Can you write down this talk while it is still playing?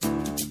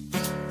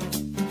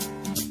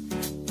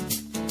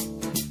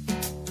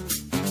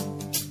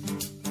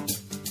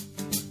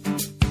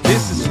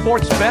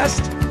sports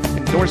best,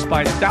 endorsed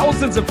by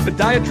thousands of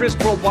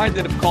podiatrists worldwide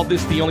that have called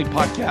this the only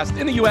podcast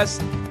in the U.S.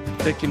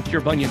 that can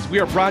cure bunions. We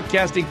are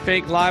broadcasting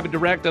fake, live, and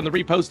direct on the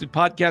Reposted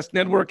Podcast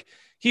Network.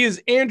 He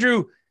is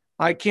Andrew,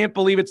 I can't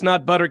believe it's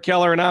not Butter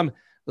Keller, and I'm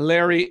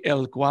Larry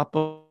El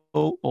Guapo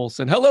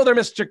Olson. Hello there,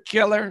 Mr.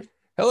 Keller.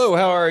 Hello,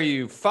 how are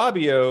you?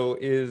 Fabio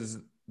is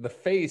the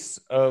face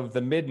of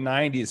the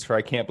mid-90s for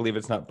I can't believe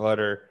it's not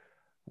butter.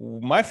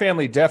 My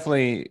family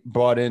definitely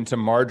bought into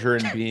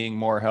margarine being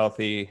more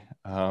healthy.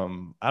 I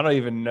don't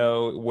even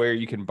know where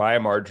you can buy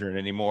margarine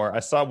anymore. I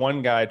saw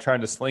one guy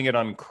trying to sling it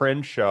on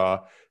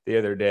Crenshaw the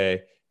other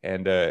day,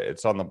 and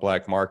it's on the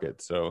black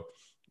market. So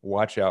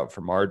watch out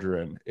for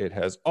margarine. It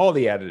has all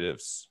the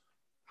additives.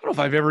 I don't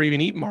know if I've ever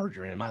even eaten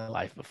margarine in my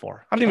life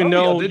before. I don't even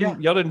know.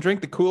 Y'all didn't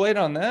drink the Kool-Aid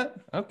on that?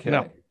 Okay.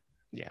 No.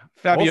 Yeah.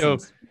 Fabio,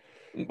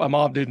 my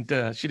mom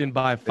didn't, she didn't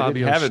buy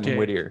Fabio. Have it in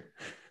Whittier.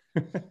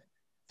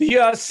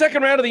 The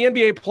second round of the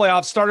NBA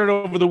playoffs started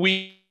over the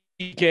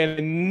weekend,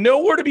 and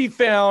nowhere to be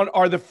found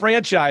are the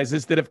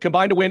franchises that have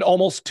combined to win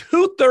almost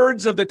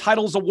 2/3 of the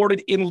titles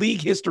awarded in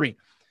league history.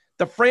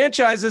 The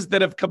franchises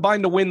that have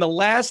combined to win the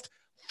last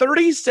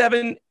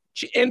 37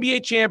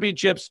 NBA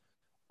championships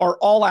are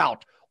all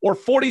out, or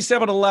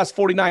 47 of the last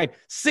 49,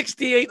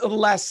 68 of the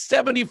last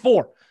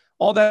 74.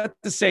 All that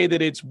to say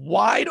that it's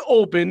wide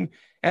open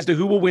as to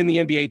who will win the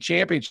NBA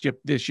championship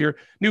this year.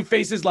 New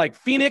faces like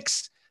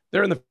Phoenix,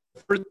 they're in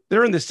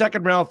the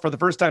second round for the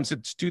first time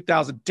since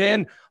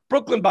 2010.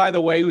 Brooklyn, by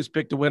the way, who's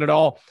picked to win it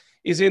all,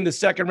 is in the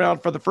second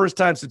round for the first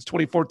time since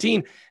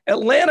 2014.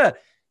 Atlanta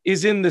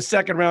is in the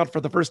second round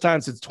for the first time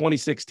since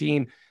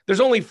 2016. There's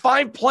only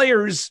 5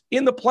 players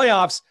in the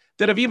playoffs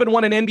that have even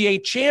won an NBA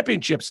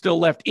championship still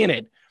left in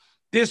it.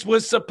 This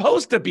was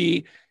supposed to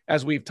be,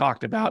 as we've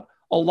talked about,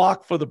 a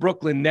lock for the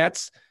Brooklyn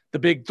Nets, the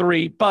big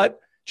three, but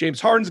James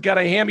Harden's got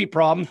a hammy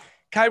problem.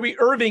 Kyrie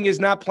Irving is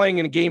not playing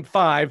in Game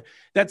 5.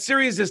 That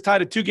series is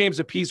tied at 2 games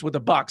apiece with the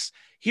Bucks.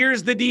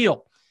 Here's the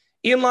deal.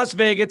 In Las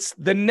Vegas,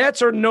 the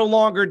Nets are no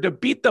longer to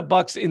beat the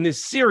Bucks in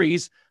this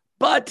series,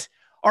 but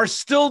are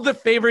still the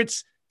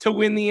favorites to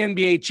win the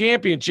NBA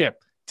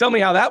championship. Tell me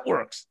how that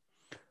works.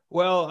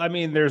 Well, I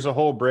mean, there's a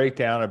whole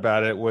breakdown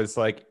about it. It was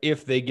like,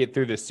 if they get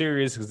through the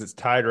series, because it's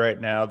tied right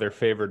now, they're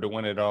favored to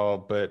win it all.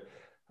 But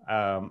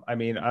I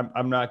mean,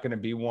 I'm not going to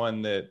be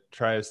one that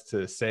tries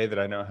to say that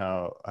I know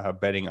how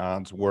betting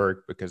odds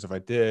work, because if I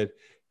did,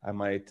 I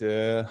might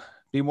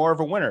be more of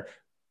a winner.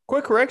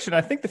 Quick correction.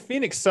 I think the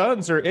Phoenix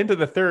Suns are into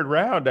the third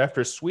round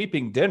after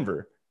sweeping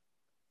Denver.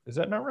 Is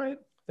that not right?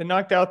 They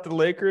knocked out the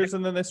Lakers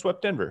and then they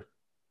swept Denver.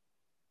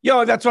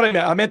 Yo, that's what I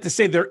meant. I meant to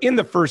say they're in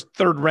the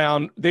third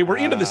round. They were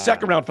into the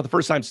second round for the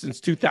first time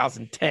since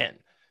 2010.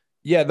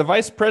 Yeah, the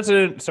vice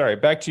president,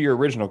 back to your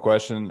original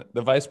question.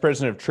 The vice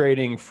president of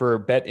trading for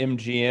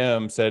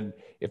BetMGM said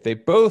if they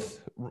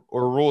both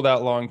were ruled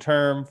out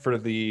long-term for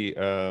the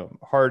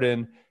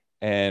Harden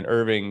and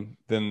Irving,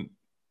 then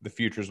the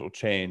futures will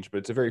change. But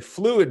it's a very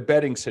fluid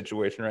betting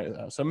situation right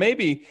now. So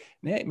maybe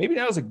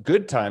now is a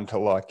good time to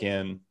lock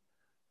in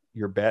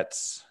your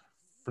bets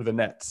for the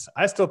Nets.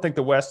 I still think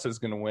the West is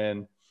going to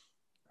win.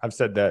 I've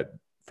said that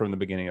from the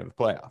beginning of the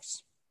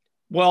playoffs.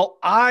 Well,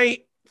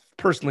 I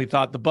personally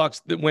thought the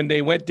Bucks, that when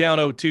they went down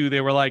 0-2,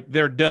 they were like,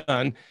 they're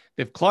done.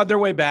 They've clawed their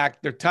way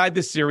back. They're tied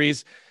the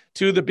series.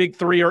 2 of the big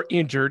 3 are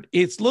injured.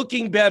 It's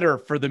looking better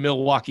for the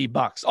Milwaukee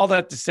Bucks. All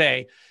that to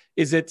say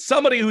is that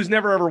somebody who's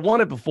never ever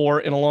won it before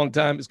in a long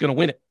time is going to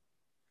win it.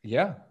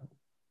 Yeah,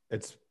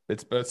 it's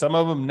but some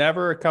of them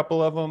never. A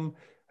couple of them,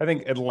 I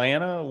think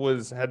Atlanta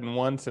hadn't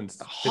won since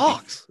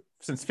Hawks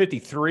since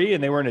 53,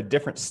 and they were in a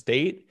different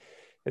state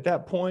at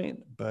that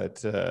point. But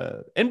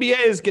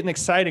NBA is getting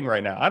exciting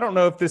right now. I don't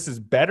know if this is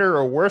better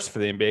or worse for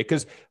the NBA,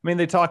 because, I mean,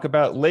 they talk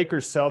about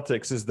Lakers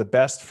Celtics is the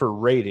best for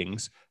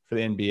ratings for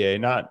the NBA,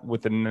 not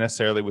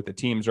necessarily with the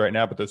teams right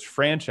now, but those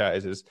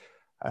franchises.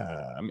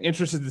 I'm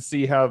interested to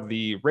see how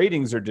the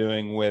ratings are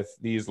doing with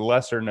these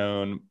lesser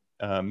known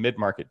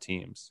mid-market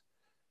teams.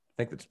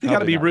 I think that's they got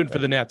to be rooting for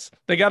the Nets.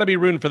 They got to be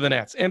rooting for the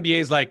Nets.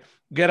 NBA's like,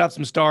 get out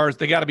some stars.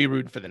 They got to be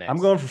rooting for the Nets. I'm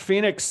going for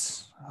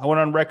Phoenix. I went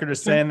on record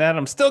as saying that.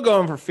 I'm still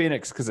going for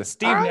Phoenix because of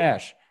Steve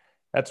Nash.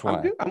 That's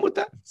why. I'm with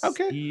that.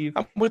 Okay.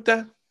 I'm with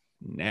that.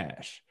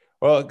 Nash.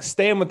 Well,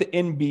 staying with the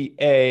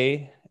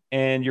NBA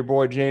and your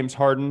boy James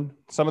Harden,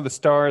 some of the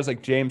stars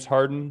like James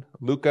Harden,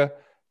 Luka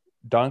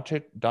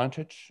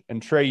Doncic,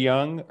 and Trae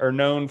Young are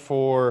known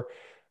for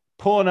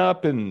pulling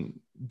up and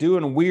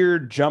doing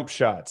weird jump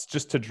shots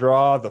just to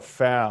draw the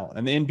foul.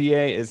 And the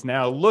NBA is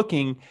now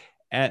looking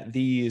at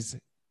these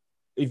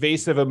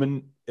evasive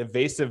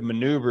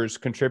maneuvers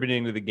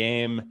contributing to the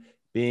game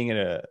being in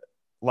a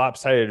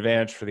lopsided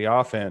advantage for the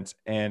offense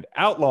and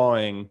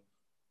outlawing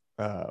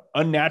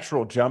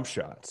unnatural jump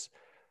shots.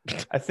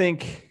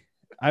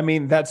 I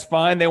mean, that's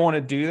fine. They want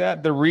to do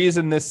that. The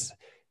reason this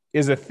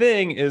is a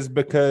thing is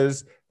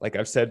because, like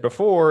I've said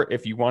before,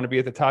 if you want to be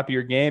at the top of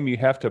your game, you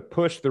have to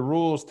push the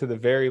rules to the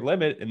very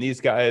limit. And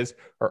these guys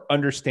are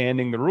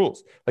understanding the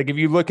rules. Like if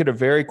you look at a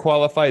very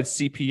qualified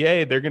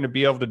CPA, they're going to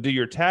be able to do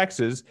your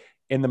taxes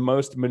in the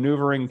most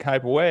maneuvering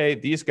type of way,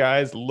 these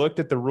guys looked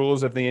at the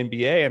rules of the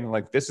NBA and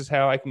like, this is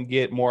how I can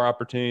get more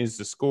opportunities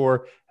to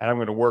score, and I'm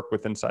going to work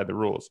with inside the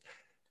rules.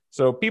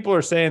 So people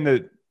are saying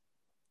that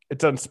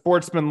it's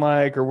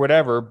unsportsmanlike or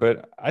whatever,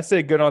 but I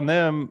say good on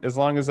them as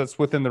long as that's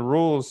within the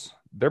rules.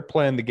 They're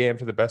playing the game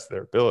to the best of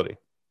their ability.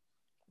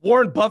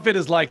 Warren Buffett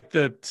is like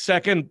the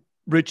second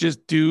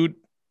richest dude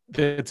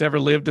that's ever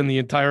lived in the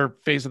entire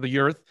face of the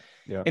earth,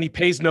 and he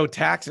pays no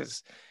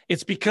taxes.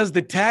 It's because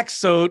the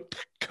tax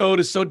code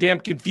is so damn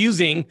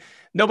confusing.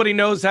 Nobody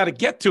knows how to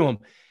get to them.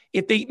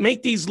 If they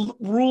make these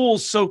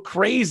rules so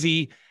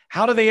crazy,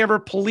 how do they ever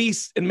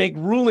police and make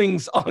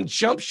rulings on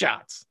jump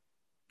shots?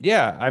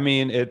 Yeah, I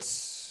mean,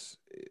 it's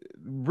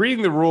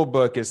reading the rule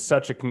book is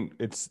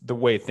it's the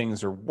way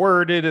things are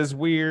worded is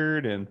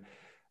weird, and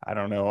I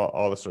don't know,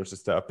 all the sorts of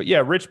stuff. But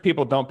yeah, rich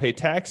people don't pay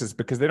taxes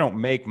because they don't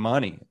make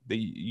money.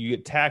 You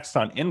get taxed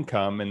on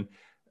income, and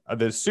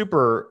the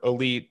super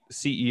elite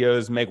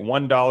CEOs make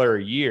 $1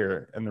 a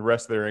year, and the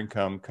rest of their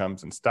income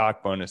comes in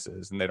stock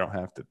bonuses, and they don't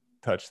have to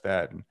touch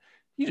that. And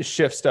you just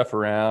shift stuff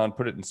around,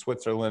 put it in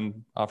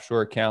Switzerland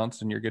offshore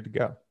accounts, and you're good to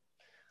go.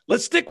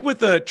 Let's stick with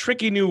the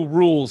tricky new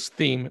rules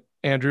theme,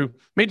 Andrew.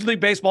 Major League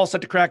Baseball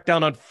set to crack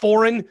down on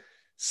foreign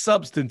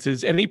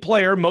substances. Any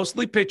player,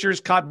 mostly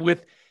pitchers, caught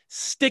with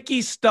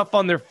sticky stuff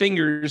on their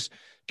fingers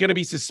going to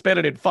be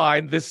suspended and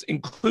fined. This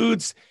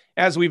includes,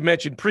 as we've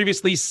mentioned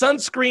previously,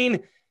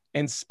 sunscreen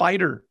and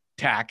spider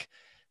tack.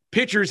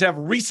 Pitchers have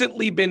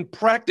recently been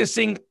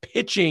practicing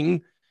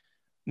pitching,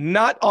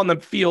 not on the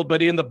field,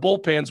 but in the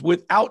bullpens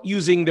without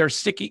using their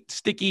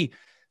sticky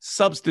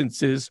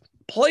substances.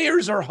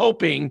 Players are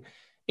hoping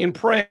and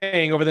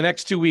praying over the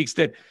next 2 weeks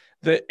that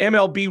the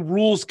MLB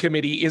Rules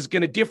Committee is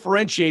going to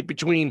differentiate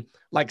between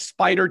like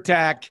spider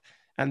tack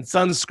and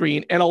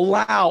sunscreen and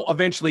allow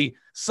eventually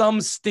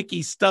some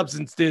sticky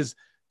substances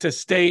to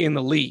stay in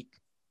the league.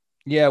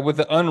 Yeah, with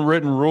the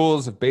unwritten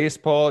rules of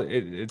baseball,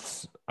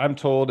 I'm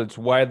told it's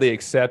widely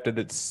accepted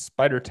that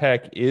spider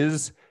tack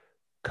is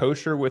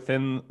kosher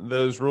within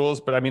those rules.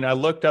 But I mean, I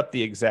looked up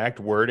the exact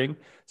wording.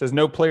 It says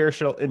no player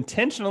shall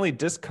intentionally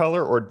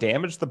discolor or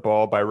damage the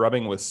ball by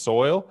rubbing with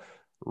soil,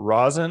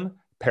 rosin,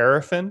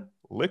 paraffin,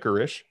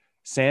 licorice,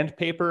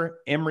 sandpaper,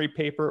 emery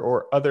paper,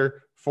 or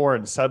other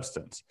foreign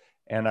substance.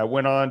 And I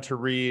went on to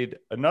read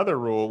another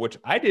rule, which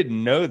I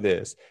didn't know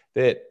this,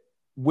 that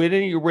when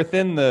you're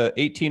within the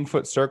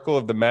 18-foot circle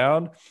of the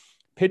mound,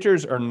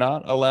 pitchers are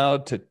not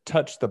allowed to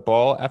touch the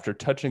ball after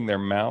touching their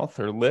mouth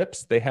or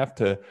lips. They have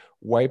to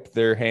wipe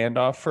their hand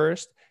off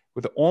first.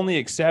 With the only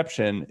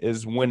exception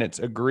is when it's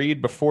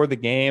agreed before the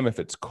game, if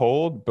it's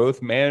cold,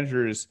 both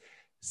managers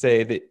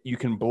say that you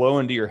can blow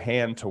into your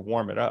hand to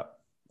warm it up.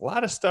 A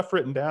lot of stuff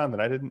written down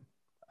that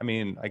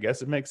I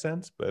guess it makes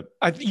sense, but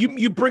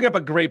you bring up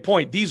a great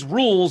point. These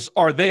rules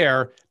are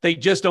there. They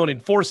just don't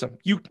enforce them.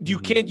 You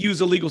can't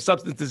use illegal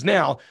substances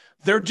now.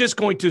 They're just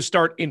going to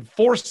start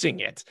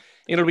enforcing it.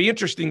 It'll be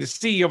interesting to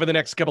see over the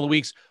next couple of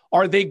weeks.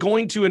 Are they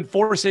going to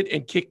enforce it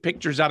and kick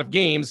pitchers out of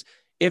games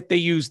if they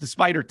use the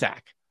spider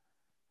tack?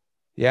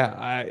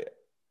 Yeah,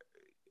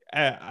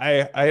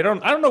 I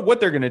don't know what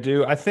they're going to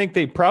do. I think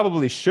they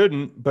probably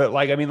shouldn't, but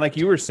like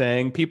you were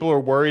saying, people are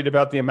worried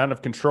about the amount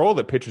of control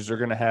that pitchers are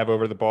going to have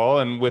over the ball.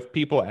 And with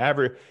people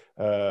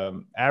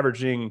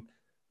averaging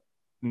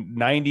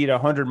 90 to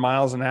 100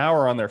 miles an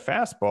hour on their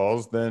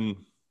fastballs, then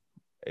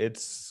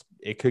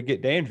it could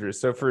get dangerous.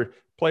 So for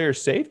player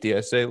safety,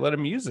 I say, let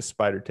them use a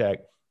spider tack.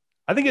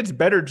 I think it's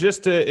better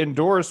just to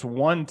endorse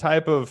one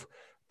type of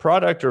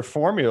product or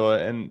formula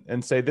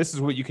and say, this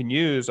is what you can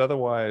use.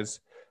 Otherwise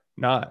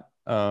not.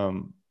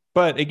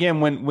 But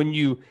again, when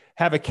you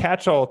have a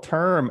catch-all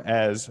term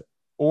as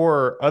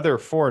or other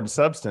foreign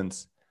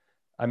substance,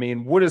 I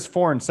mean, what is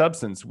foreign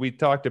substance? We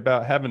talked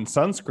about having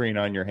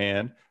sunscreen on your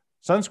hand.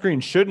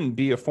 Sunscreen shouldn't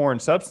be a foreign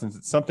substance.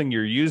 It's something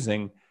you're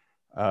using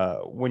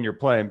when you're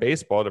playing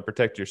baseball to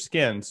protect your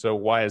skin. So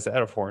why is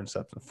that a foreign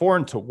substance?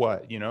 Foreign to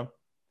what,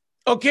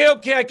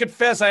 Okay. I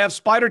confess I have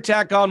spider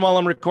tack on while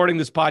I'm recording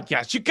this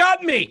podcast. You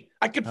got me.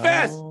 I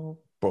confess. Oh,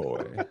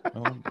 boy.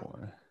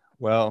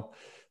 Well,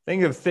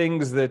 think of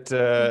things that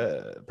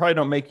probably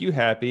don't make you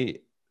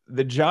happy.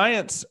 The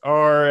Giants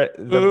are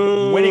the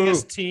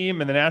winningest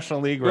team in the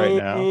National League right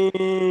now.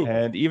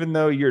 And even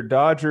though your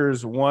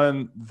Dodgers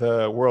won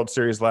the World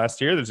Series last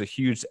year, there's a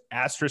huge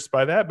asterisk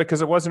by that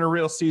because it wasn't a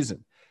real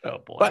season. Oh,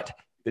 boy. But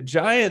the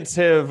Giants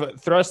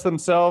have thrust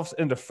themselves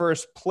into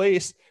first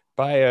place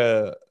by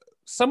a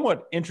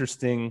somewhat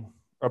interesting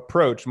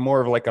approach, more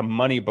of like a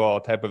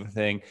Moneyball type of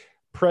thing.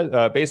 President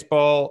of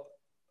baseball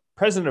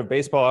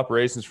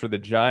operations for the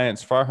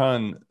Giants,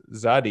 Farhan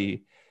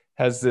Zadi,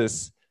 has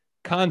this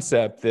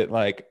concept that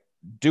like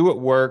do what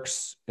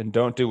works and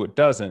don't do what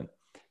doesn't.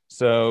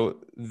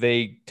 So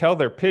they tell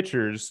their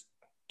pitchers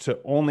to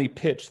only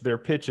pitch their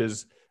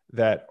pitches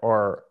that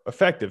are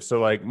effective. So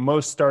like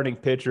most starting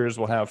pitchers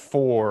will have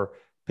 4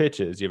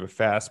 pitches. You have a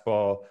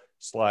fastball,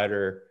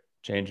 slider,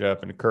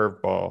 changeup, and a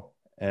curveball.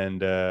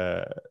 And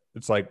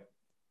it's like,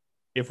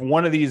 if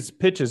one of these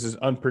pitches is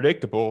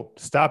unpredictable,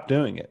 stop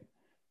doing it.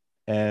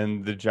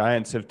 And the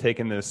Giants have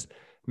taken this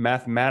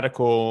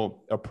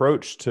mathematical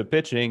approach to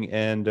pitching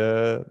and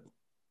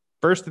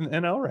first in the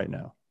NL right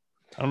now.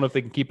 I don't know if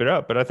they can keep it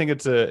up, but I think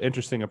it's an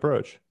interesting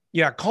approach.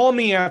 Yeah, call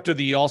me after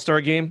the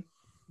All-Star game.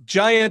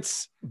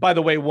 Giants, by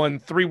the way, won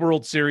 3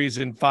 World Series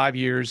in 5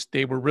 years.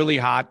 They were really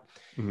hot.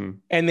 Mm-hmm.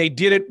 And they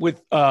did it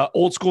with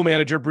old school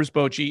manager Bruce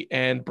Bochy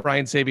and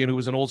Brian Sabian, who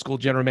was an old school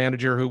general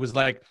manager who was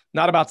like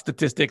not about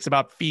statistics,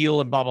 about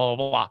feel and blah, blah,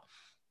 blah, blah.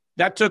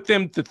 That took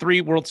them to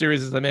 3 World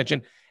Series, as I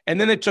mentioned. And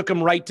then it took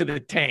them right to the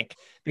tank.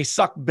 They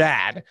sucked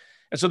bad.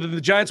 And so the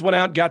Giants went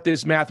out and got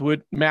this math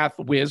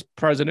whiz,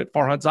 President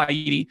Farhan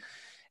Zaidi.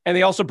 And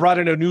they also brought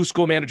in a new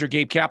school manager,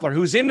 Gabe Kapler,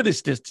 who's into the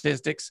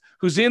statistics,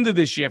 who's into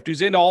this shift,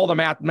 who's into all the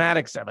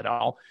mathematics of it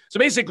all. So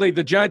basically,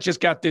 the Giants just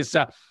got this,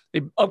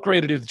 they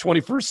upgraded to the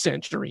 21st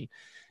century.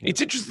 Yeah.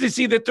 It's interesting to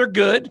see that they're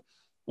good.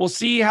 We'll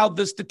see how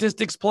the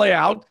statistics play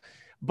out,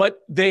 but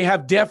they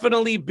have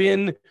definitely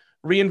been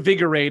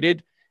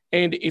reinvigorated,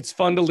 and it's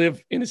fun to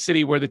live in a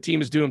city where the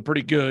team is doing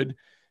pretty good.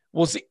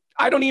 We'll see.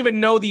 I don't even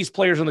know these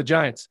players on the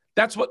Giants.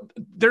 That's what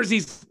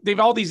they've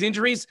all these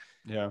injuries.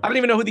 Yeah. I don't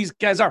even know who these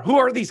guys are. Who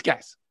are these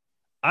guys?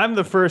 I'm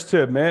the first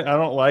to admit I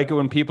don't like it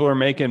when people are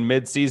making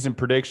mid-season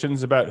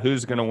predictions about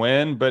who's going to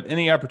win, but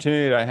any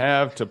opportunity I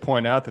have to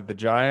point out that the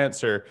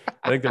Giants I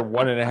think they're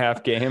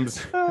 1.5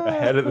 games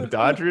ahead of the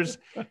Dodgers,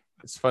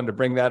 it's fun to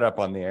bring that up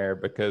on the air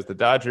because the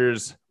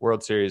Dodgers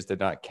World Series did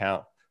not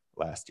count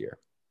last year.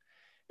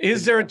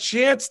 Is there a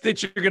chance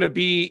that you're going to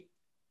be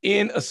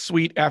in a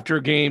suite after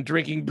a game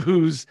drinking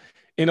booze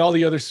in all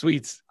the other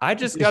suites? I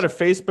just got a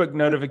Facebook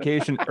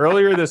notification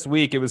earlier this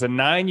week. It was a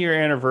 9-year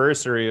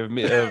anniversary of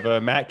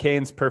Matt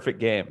Cain's perfect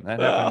game.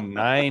 That happened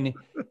 9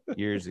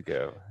 years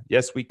ago.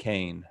 Yes, we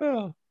Cain.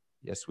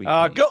 Yes, we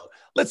Cain. Go.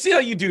 Let's see how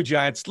you do,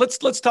 Giants. Let's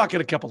talk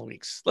in a couple of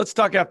weeks. Let's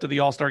talk after the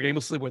All-Star game.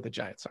 We'll see where the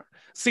Giants are.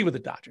 See where the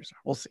Dodgers are.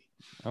 We'll see.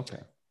 Okay.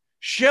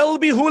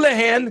 Shelby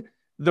Houlihan,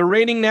 the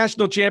reigning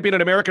national champion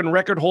and American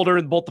record holder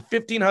in both the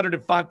 1,500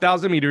 and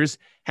 5,000 meters,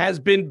 has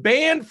been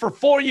banned for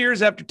 4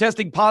 years after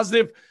testing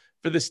positive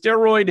for the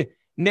steroid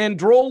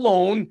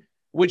nandrolone,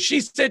 which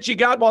she said she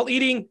got while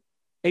eating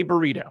a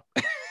burrito.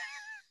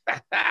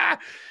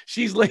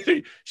 She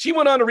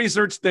went on to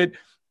research that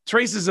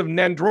traces of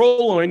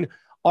nandrolone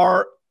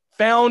are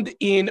found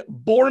in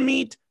boar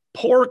meat,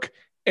 pork,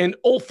 and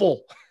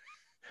offal,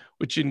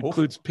 which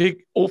includes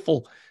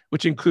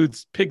which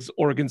includes pig's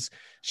organs.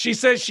 She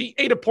says she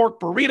ate a pork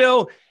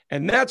burrito,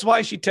 and that's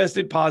why she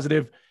tested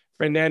positive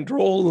for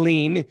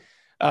nandrolone.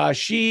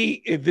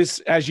 This,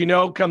 as you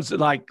know, comes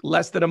like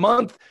less than a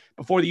month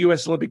before the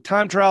U.S. Olympic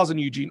time trials in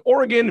Eugene,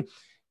 Oregon,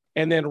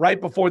 and then right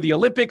before the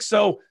Olympics.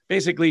 So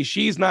basically,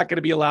 she's not going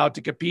to be allowed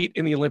to compete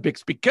in the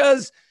Olympics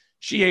because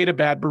she ate a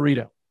bad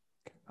burrito.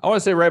 I want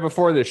to say right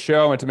before the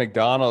show, I went to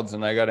McDonald's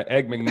and I got an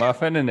Egg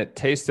McMuffin, and it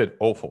tasted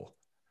awful.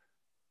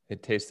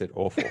 It tasted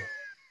awful.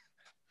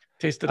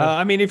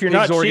 I mean, if you're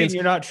not cheating,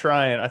 you're not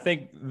trying. I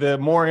think the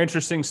more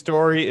interesting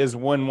story is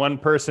when one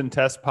person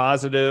tests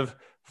positive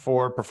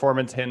for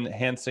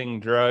performance-enhancing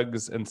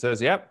drugs and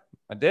says, yep,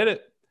 I did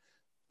it.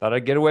 Thought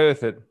I'd get away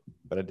with it,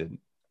 but I didn't.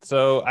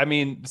 So, I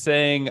mean,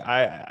 saying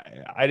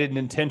I didn't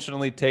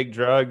intentionally take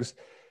drugs,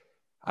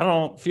 I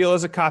don't feel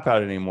as a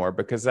cop-out anymore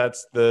because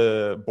that's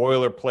the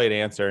boilerplate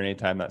answer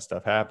anytime that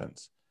stuff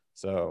happens.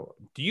 So,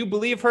 do you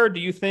believe her?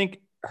 Do you think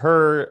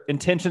her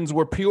intentions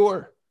were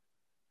pure?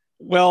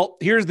 Well,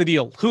 here's the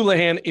deal.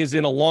 Houlihan is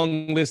in a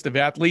long list of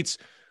athletes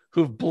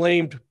who've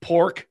blamed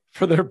pork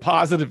for their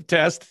positive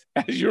test.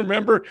 As you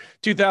remember,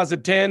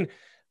 2010,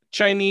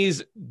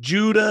 Chinese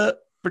judo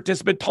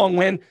participant Tong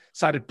Wen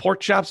cited pork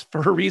chops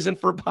for her reason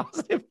for a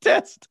positive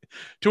test.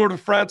 Tour de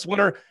France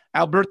winner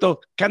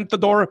Alberto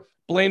Contador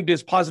blamed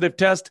his positive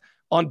test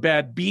on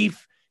bad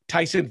beef.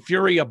 Tyson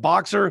Fury, a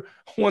boxer,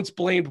 once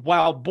blamed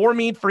wild boar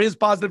meat for his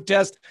positive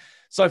test.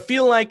 So I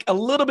feel like a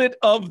little bit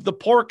of the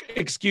pork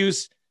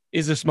excuse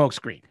is a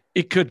smokescreen.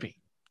 It could be.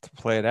 To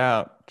play it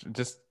out.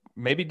 Just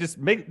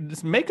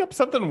make up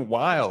something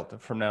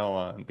wild from now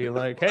on. Be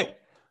like, hey,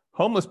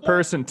 homeless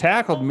person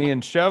tackled me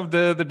and shoved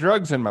the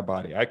drugs in my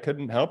body. I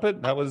couldn't help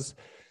it. That was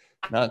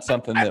not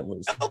something that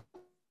was.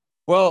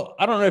 Well,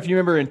 I don't know if you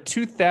remember in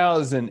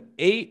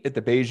 2008 at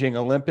the Beijing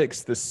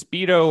Olympics, the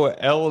Speedo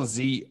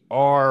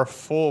LZR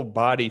full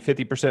body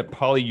 50%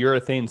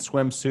 polyurethane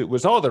swimsuit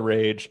was all the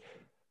rage.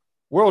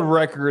 World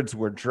records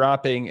were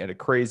dropping at a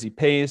crazy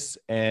pace,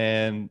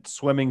 and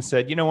swimming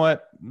said, you know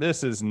what?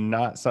 This is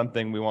not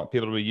something we want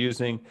people to be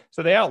using.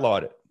 So they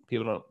outlawed it.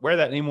 People don't wear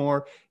that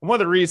anymore. And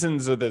one of the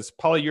reasons of this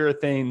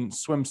polyurethane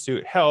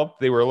swimsuit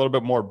helped, they were a little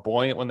bit more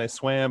buoyant when they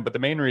swam. But the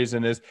main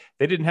reason is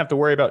they didn't have to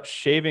worry about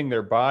shaving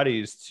their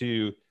bodies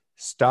to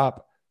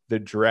stop the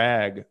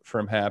drag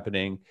from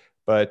happening.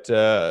 But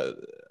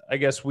I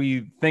guess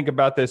we think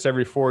about this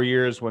every 4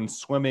 years when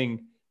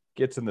swimming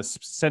gets in the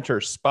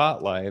center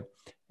spotlight.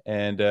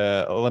 And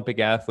Olympic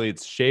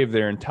athletes shave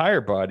their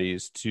entire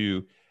bodies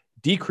to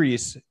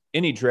decrease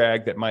any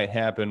drag that might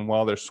happen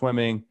while they're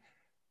swimming.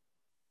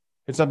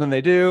 It's something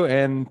they do,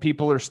 and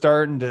people are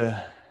starting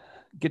to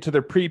get to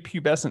their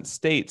prepubescent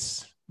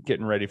states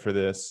getting ready for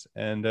this.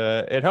 And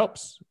it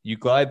helps. You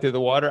glide through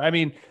the water. I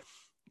mean,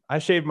 I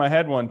shaved my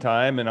head one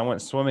time and I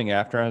went swimming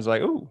after. I was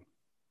like, ooh,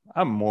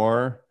 I'm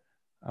more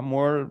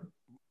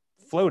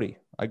floaty.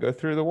 I go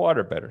through the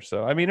water better.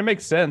 So, I mean, it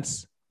makes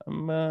sense.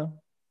 I'm,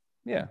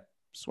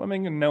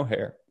 swimming and no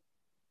hair.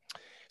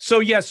 So,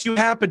 yes, you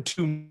happen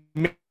to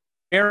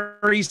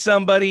marry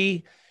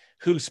somebody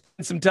who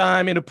spent some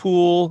time in a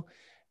pool.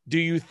 Do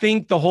you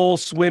think the whole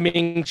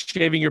swimming,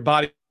 shaving your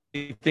body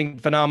thing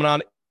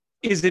phenomenon,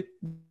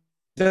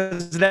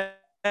 does that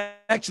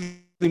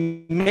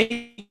actually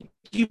make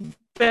you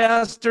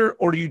faster,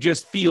 or do you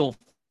just feel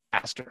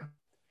faster?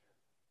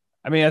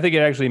 I mean, I think it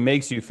actually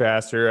makes you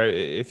faster.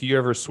 If you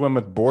ever swim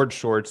with board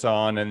shorts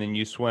on and then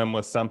you swim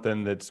with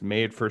something that's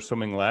made for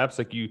swimming laps,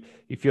 like you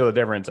feel the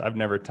difference. I've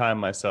never timed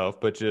myself,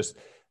 but just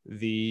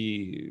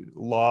the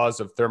laws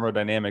of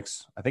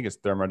thermodynamics, I think it's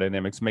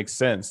thermodynamics, makes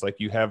sense. Like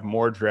you have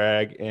more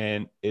drag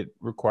and it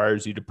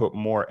requires you to put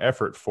more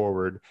effort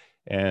forward,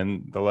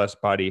 and the less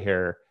body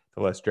hair,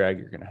 the less drag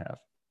you're going to have.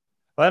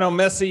 Lionel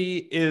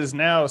Messi is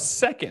now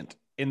second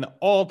in the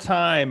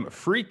all-time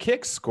free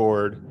kicks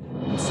scored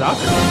in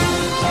soccer.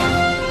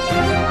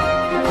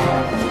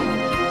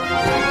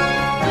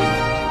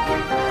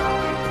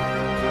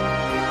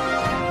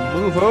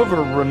 Move over,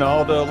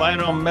 Ronaldo.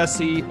 Lionel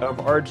Messi of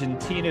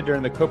Argentina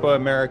during the Copa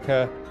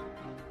America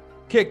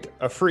kicked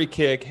a free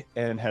kick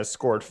and has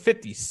scored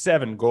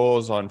 57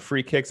 goals on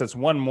free kicks. That's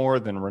one more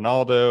than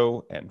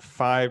Ronaldo and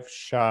 5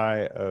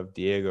 shy of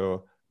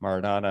Diego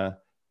Maradona,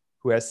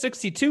 who has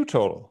 62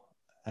 total.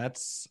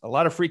 That's a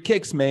lot of free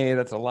kicks made.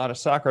 That's a lot of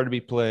soccer to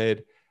be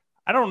played.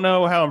 I don't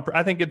know how.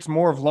 I think it's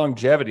more of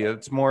longevity.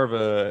 It's more of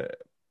a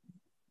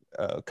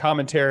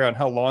commentary on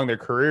how long their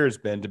career has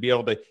been to be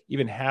able to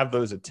even have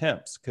those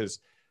attempts, because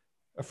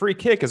a free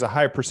kick is a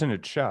high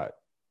percentage shot.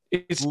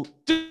 It's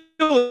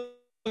still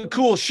a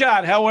cool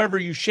shot, however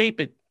you shape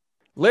it.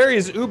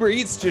 Larry's Uber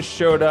Eats just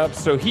showed up,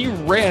 so he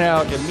ran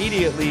out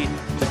immediately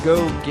to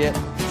go get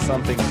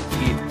something to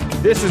eat.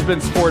 This has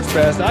been Sports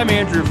Best. I'm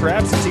Andrew for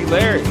Absentee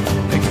Larry.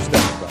 Thanks